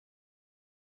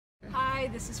Hi,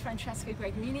 this is Francesca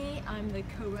Gregorini. I'm the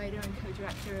co-writer and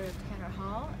co-director of Tanar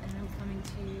Hall, and I'm coming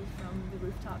to you from the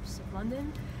rooftops of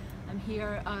London. I'm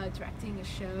here directing a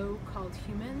show called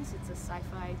Humans. It's a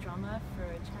sci-fi drama for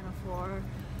Channel 4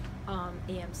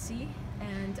 AMC,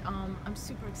 and I'm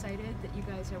super excited that you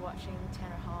guys are watching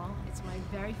Tanar Hall. It's my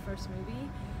very first movie,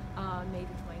 made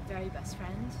with my very best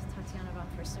friend, Tatiana von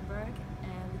Furstenberg,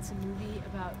 and it's a movie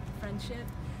about friendship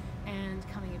and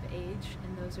coming of age,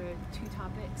 and those are two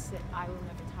topics that I will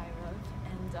never tire of.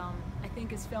 And I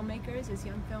think as filmmakers, as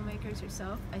young filmmakers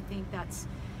yourself, I think that's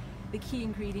the key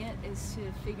ingredient, is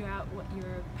to figure out what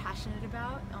you're passionate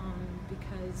about,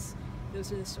 because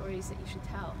those are the stories that you should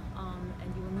tell,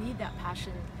 and you will need that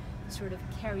passion to sort of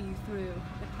carry you through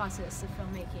the process of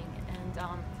filmmaking.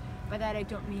 And by that I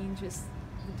don't mean just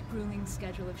the grueling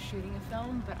schedule of shooting a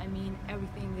film, but I mean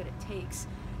everything that it takes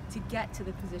to get to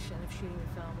the position of shooting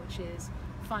the film, which is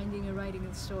finding and writing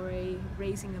the story,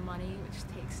 raising the money, which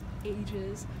takes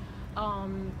ages,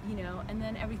 you know, and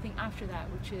then everything after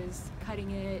that, which is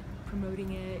cutting it,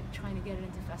 promoting it, trying to get it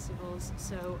into festivals.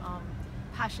 So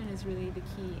passion is really the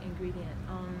key ingredient.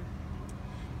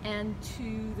 And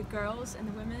to the girls and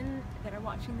the women that are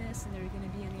watching this and that are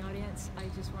going to be in the audience, I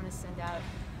just want to send out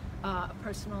a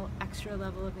personal extra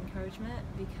level of encouragement,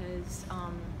 because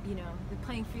you know, the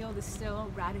playing field is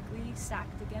still radically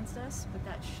stacked against us, but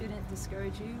that shouldn't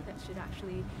discourage you. That should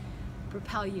actually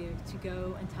propel you to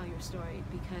go and tell your story,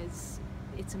 because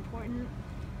it's important,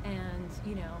 and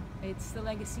you know, it's the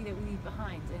legacy that we leave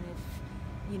behind. And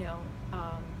if, you know,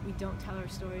 we don't tell our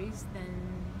stories,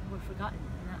 then we're forgotten,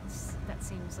 and that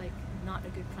seems like not a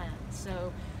good plan.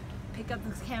 So pick up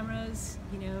those cameras,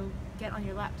 you know, get on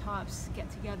your laptops, get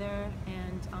together,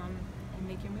 and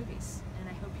make your movies. And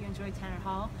I hope you enjoyed Tanar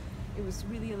Hall. It was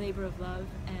really a labor of love,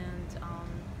 and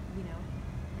you know,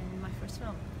 and my first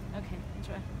film. Okay,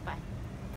 enjoy. Bye.